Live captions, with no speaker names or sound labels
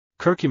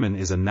Curcumin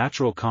is a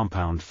natural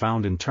compound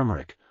found in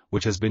turmeric,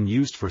 which has been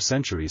used for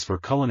centuries for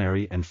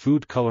culinary and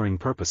food coloring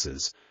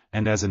purposes,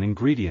 and as an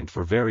ingredient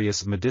for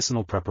various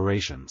medicinal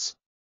preparations.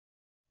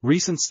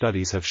 Recent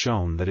studies have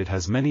shown that it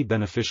has many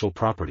beneficial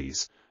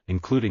properties,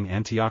 including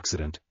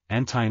antioxidant,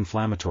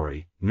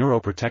 anti-inflammatory,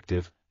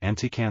 neuroprotective,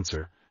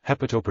 anti-cancer,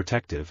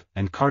 hepatoprotective,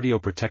 and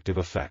cardioprotective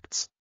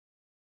effects.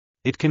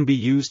 It can be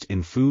used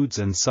in foods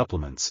and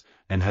supplements,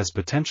 and has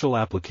potential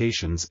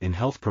applications in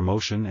health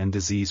promotion and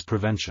disease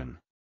prevention.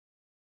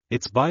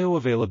 Its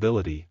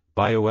bioavailability,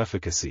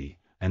 bioefficacy,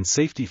 and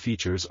safety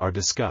features are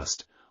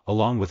discussed,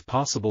 along with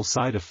possible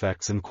side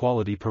effects and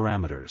quality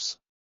parameters.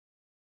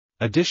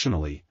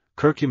 Additionally,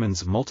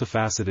 curcumin's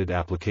multifaceted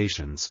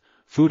applications,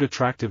 food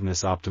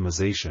attractiveness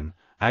optimization,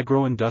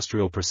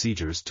 agro-industrial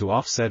procedures to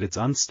offset its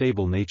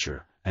unstable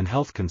nature, and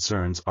health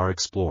concerns are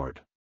explored.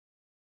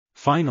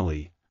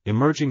 Finally,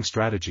 emerging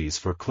strategies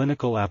for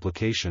clinical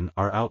application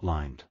are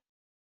outlined.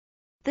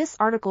 This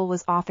article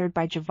was authored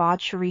by Javad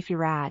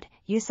Sharifi-Rad,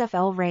 Youssef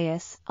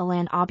Rayess,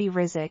 Alain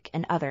Rizk,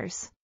 and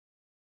others.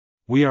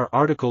 We are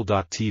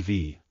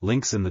article.tv,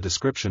 links in the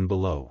description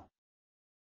below.